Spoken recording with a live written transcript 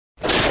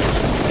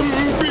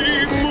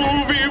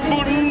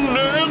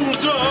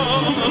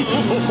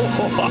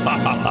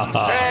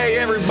Hey,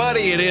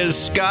 everybody, it is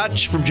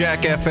Scotch from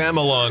Jack FM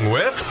along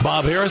with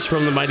Bob Harris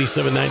from the Mighty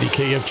 790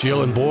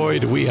 KFGO, and boy,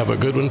 do we have a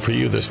good one for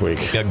you this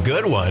week. a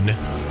good one.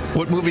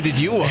 What movie did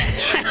you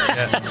watch?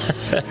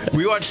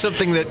 We watched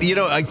something that,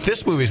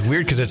 this movie is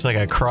weird because it's like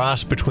a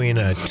cross between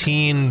a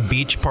teen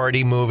beach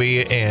party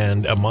movie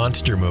and a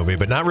monster movie,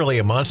 but not really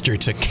a monster.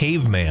 It's a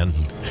caveman.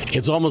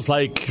 It's almost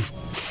like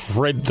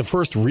the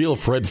first real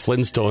Fred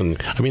Flintstone.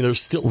 I mean,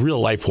 there's still real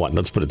life one.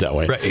 Let's put it that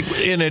way. Right.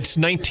 And it's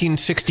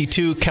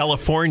 1962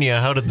 California.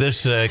 How did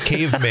this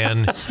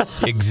caveman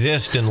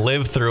exist and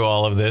live through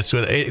all of this?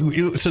 So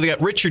they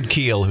got Richard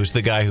Kiel, who's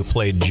the guy who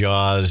played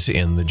Jaws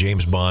in the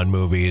James Bond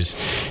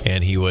movies,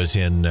 and he was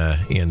in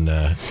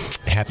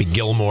Happy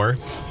Gilmore.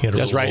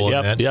 That's right.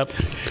 Yep.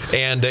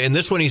 And in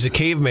this one, he's a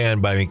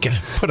caveman, but I mean,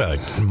 put a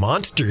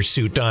monster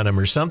suit on him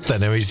or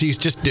something. I mean, he's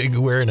just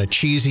wearing a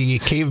cheesy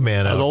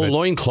caveman outfit. An old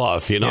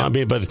loincloth, Yeah. I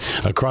mean,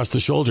 but across the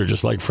shoulder,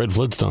 just like Fred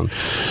Flintstone.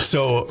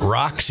 So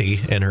Roxy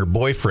and her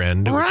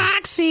boyfriend,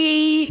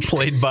 Roxy,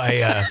 played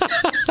by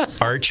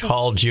Arch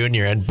Hall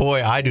Jr. And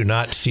boy, I do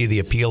not see the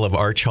appeal of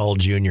Arch Hall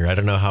Jr. I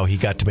don't know how he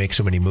got to make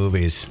so many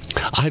movies.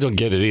 I don't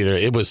get it either.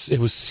 He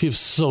was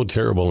so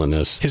terrible in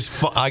this.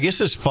 I guess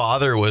his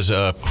father was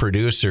a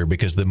producer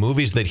because the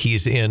movies that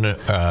he's in,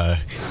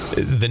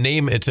 the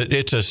name it's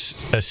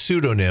a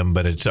pseudonym,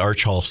 but it's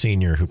Arch Hall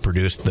Sr. who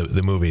produced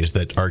the movies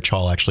that Arch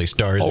Hall actually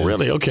stars in. Oh,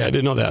 really? Okay, I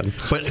didn't know that.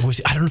 But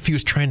I don't know if he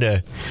was trying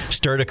to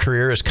start a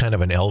career as kind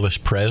of an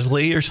Elvis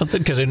Presley or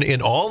something, because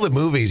in all the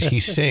movies he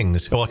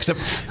sings, well, except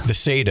The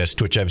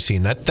Sadist, which I've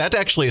seen. That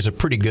actually is a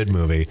pretty good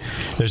movie.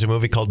 There's a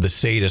movie called The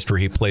Sadist where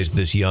he plays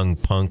this young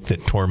punk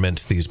that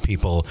torments these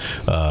people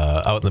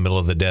out in the middle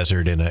of the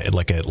desert in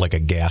like a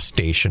gas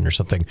station or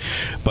something.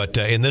 But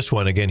in this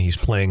one, again, he's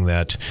playing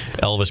that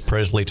Elvis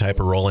Presley type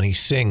of role, and he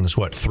sings,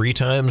 3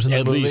 times in the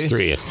movie? At least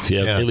 3.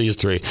 Yeah, at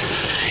least 3.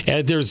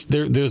 And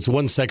there's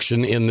one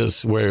section in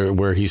this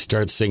where he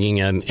starts singing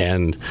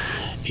and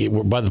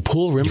by the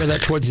pool, remember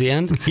that towards the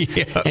end?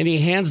 Yeah. And he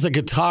hands the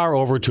guitar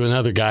over to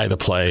another guy to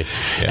play.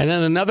 Yeah. And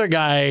then another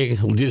guy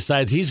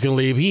decides he's going to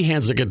leave. He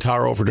hands the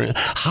guitar over to him.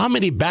 How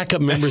many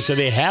backup members do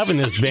they have in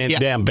this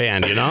damn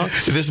band,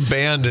 This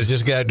band has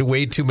just got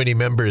way too many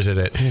members in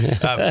it.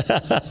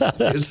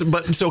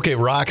 But it's okay.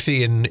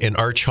 Roxy and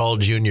Arch Hall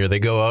Jr., they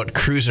go out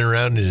cruising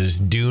around in his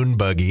dune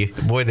buggy.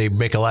 Boy, they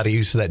make a lot of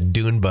use of that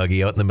dune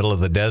buggy out in the middle of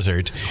the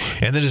desert.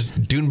 And then his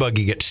dune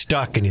buggy gets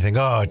stuck, and you think,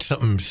 it's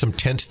some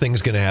tense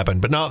thing's going to happen.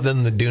 But no,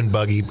 then the dune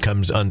buggy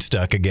comes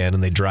unstuck again,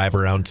 and they drive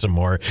around some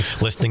more,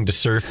 listening to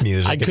surf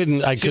music. I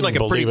couldn't like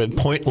believe a it.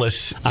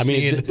 Pointless. I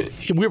mean,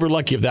 we were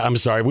lucky of that. I'm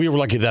sorry, we were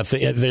lucky that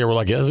they were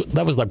lucky.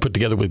 That was like put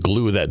together with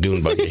glue. That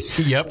dune buggy.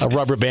 Yep.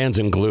 Rubber bands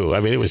and glue. I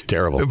mean, it was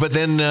terrible. But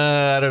then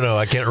I don't know.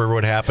 I can't remember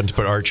what happens.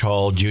 But Arch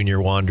Hall Jr.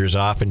 wanders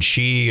off, and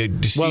she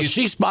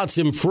spots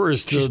him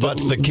first. She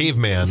spots the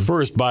caveman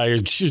first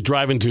she's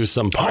driving to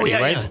some party,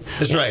 right? Yeah.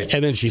 That's right.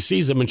 And then she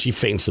sees him, and she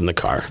faints in the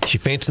car. She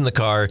faints in the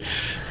car,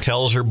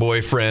 tells her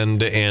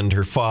boyfriend and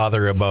her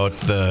father about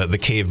the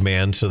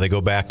caveman, so they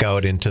go back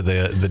out into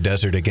the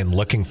desert again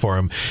looking for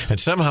him, and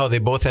somehow they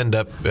both end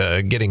up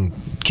getting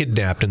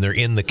kidnapped, and they're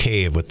in the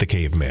cave with the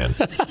caveman.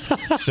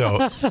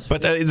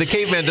 But the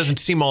caveman doesn't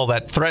seem all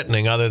that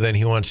threatening, other than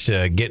he wants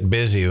to get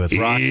busy with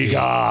Roxy.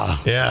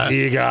 EEGAH. Yeah.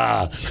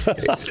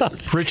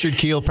 EEGAH. Richard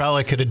Kiel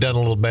probably could have done a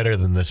little better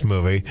than this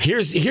movie.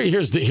 Here's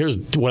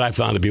what I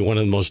found to be one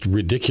of the most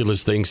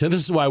ridiculous things, and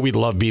this is why we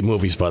love B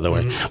movies, by the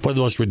way. One of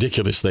the most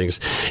ridiculous things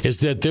is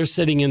that they're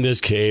sitting in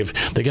this cave.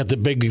 They got the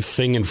big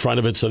thing in front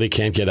of it so they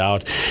can't get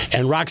out.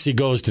 And Roxy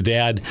goes to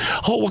Dad.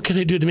 Oh, what can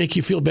I do to make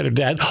you feel better,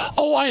 Dad?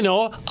 Oh, I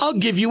know. I'll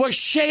give you a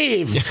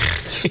shave.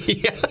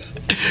 Yeah.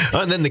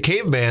 And then the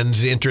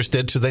caveman's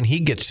interested, so then he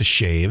gets a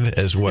shave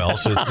as well.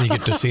 So you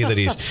get to see that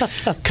he's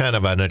kind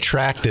of an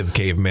attractive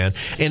caveman.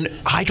 And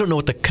I don't know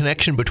what the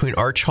connection between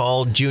Arch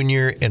Hall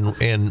Jr.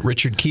 and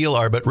Richard Kiel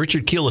are, but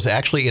Richard Kiel is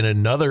actually in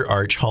another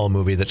Arch Hall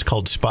movie that's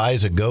called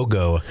Spies A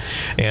Go-Go.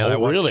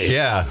 And really?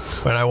 Yeah.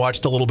 When I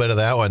watched a little bit of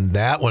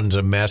that one's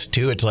a mess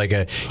too. It's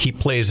like he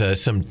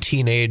plays some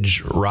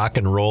teenage rock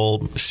and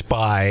roll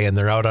spy, and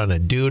they're out on a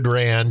dude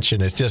ranch,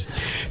 and it's just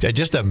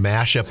a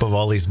mashup of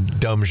all these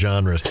dumb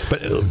genres.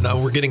 But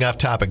no, we're getting off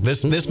topic.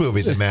 This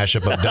movie's a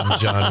mashup of dumb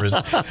genres.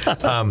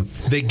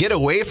 They get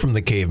away from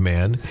the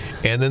caveman,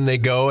 and then they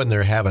go and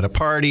they're having a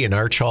party, and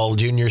Arch Hall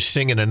Jr.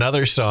 singing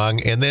another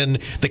song, and then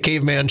the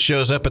caveman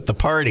shows up at the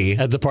party.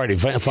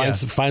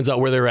 Finds out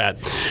where they're at.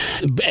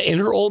 And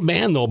her old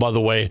man, though, by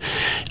the way,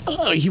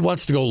 he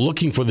wants to go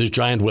looking for this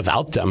giant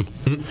without them.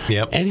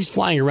 Yep. And he's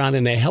flying around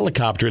in a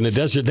helicopter in the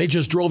desert they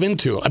just drove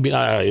into. I mean,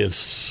 it's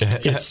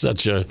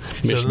such a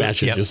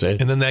mishmash, as you say.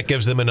 And then that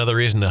gives them another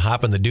reason to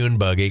hop in the dune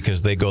buggy,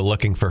 because they go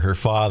looking for her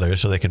father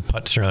so they can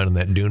putz around in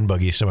that dune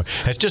buggy somewhere.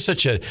 It's just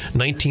such a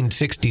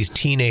 1960s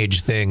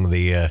teenage thing.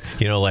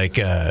 Like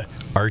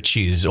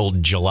Archie's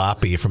old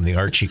jalopy from the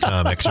Archie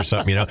comics or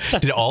something.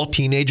 Did all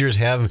teenagers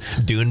have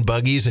dune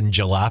buggies and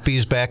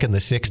jalopies back in the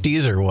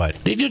 60s or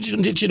what?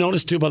 Did you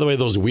notice too? By the way,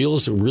 those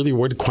wheels really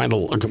weren't quite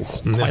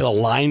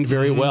aligned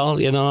very well.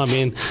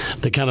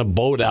 They kind of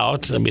bowed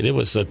out. It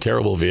was a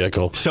terrible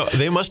vehicle. So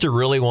they must have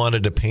really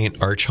wanted to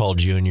paint Arch Hall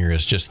Jr.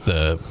 as just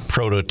the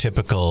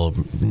prototypical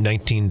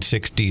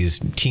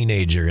 1960s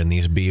teenager in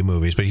these B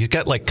movies, but he's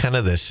got like kind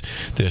of this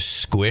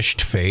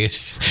squished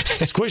face.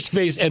 Squished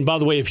face. And by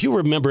the way, if you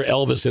remember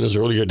Elvis in his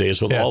earlier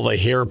days with all the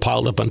hair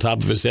piled up on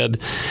top of his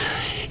head,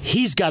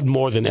 he's got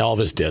more than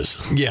Elvis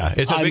does. Yeah,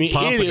 it's a big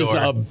pompadour. It is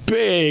a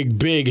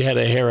big head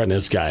of hair on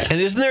this guy. And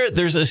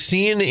there's a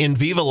scene in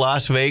Viva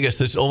Las Vegas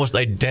that's almost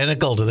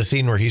identical to the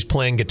scene where he's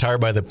playing guitar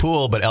by the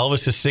pool, but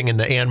Elvis is singing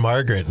to Anne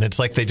Margaret, and it's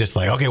like they just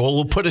okay, well,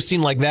 we'll put a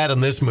scene like that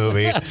in this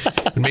movie,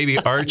 and maybe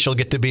Arch will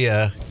get to be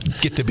an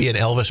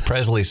Elvis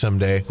Presley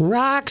someday.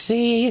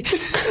 Roxy.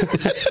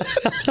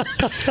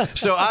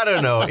 So I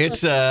don't know.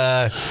 It's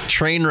a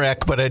train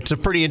wreck, but it's a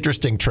pretty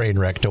interesting train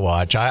wreck to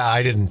watch.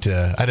 I didn't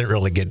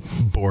really get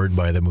bored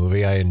by the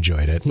movie. I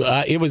enjoyed it.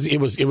 It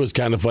was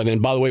kind of fun.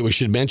 And by the way, we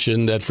should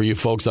mention that for you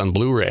folks on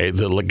Blu-ray,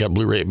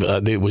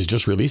 it was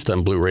just released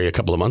on Blu-ray a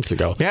couple of months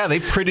ago. Yeah, they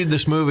prettied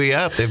this movie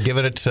up. They've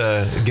given it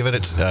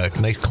a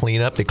nice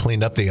cleanup. They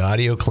cleaned up the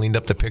audio, cleaned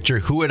up the picture.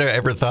 Who would have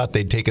ever thought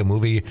they'd take a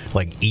movie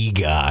like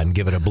EEGAH and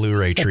give it a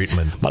Blu-ray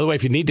treatment? By the way,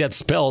 if you need that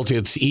spelled,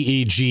 it's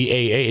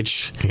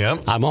EEGAH.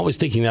 Yep. I'm always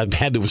thinking that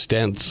had to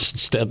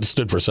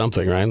stood for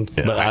something, right?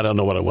 Yeah. But I don't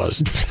know what it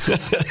was.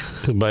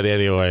 But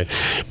anyway,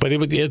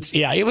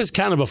 it was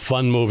kind of a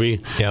fun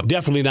movie. Yep.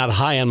 Definitely not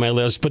high on my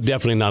list, but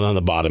definitely not on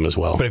the bottom as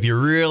well. But if you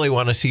really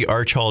want to see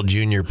Arch Hall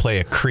Jr. play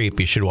a creep,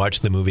 you should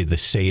watch the movie The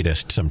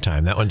Sadist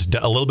sometime. That one's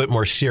a little bit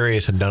more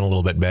serious and done a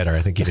little bit better.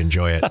 I think you'd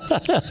enjoy it.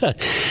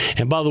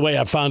 And by the way,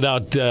 I found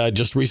out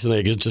just recently,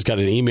 I just got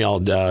an email,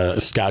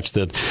 Scotch,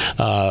 that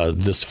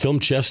this Film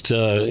Chest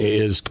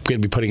is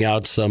going to be putting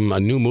out some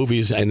new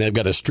movies, and they've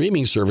got a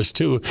streaming service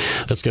too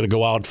that's going to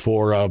go out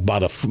for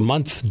about a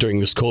month during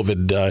this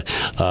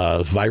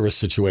COVID virus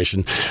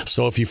situation.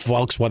 So if you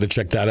folks want to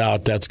check that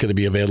out, that's going to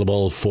be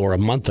available for a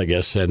month, I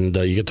guess, and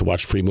you get to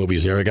watch free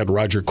movies there. I got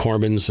Roger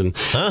Corman's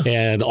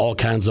and all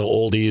kinds of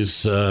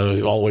oldies,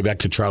 all the way back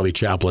to Charlie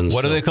Chaplin's.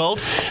 What are they called?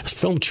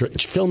 Film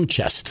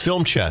Chest.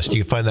 Film Chest.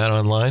 You can find that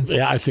online?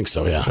 Yeah, I think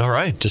so, yeah. All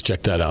right. Just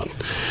check that out.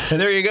 And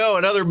there you go.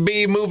 Another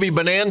B-movie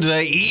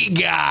bonanza,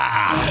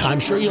 EEGAH. I'm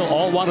sure you'll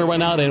all want to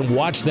run out and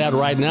watch that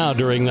right now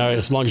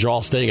as long as you're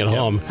all staying at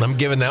home. I'm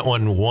giving that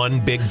one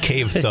big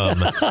cave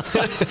thumb.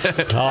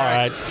 All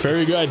right.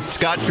 Very good.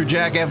 Scott for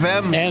Jack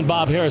FM. And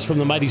Bob Harris from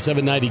the Mighty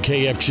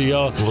 790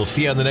 KFGO. We'll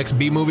see you on the next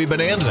B-movie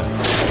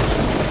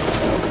bonanza.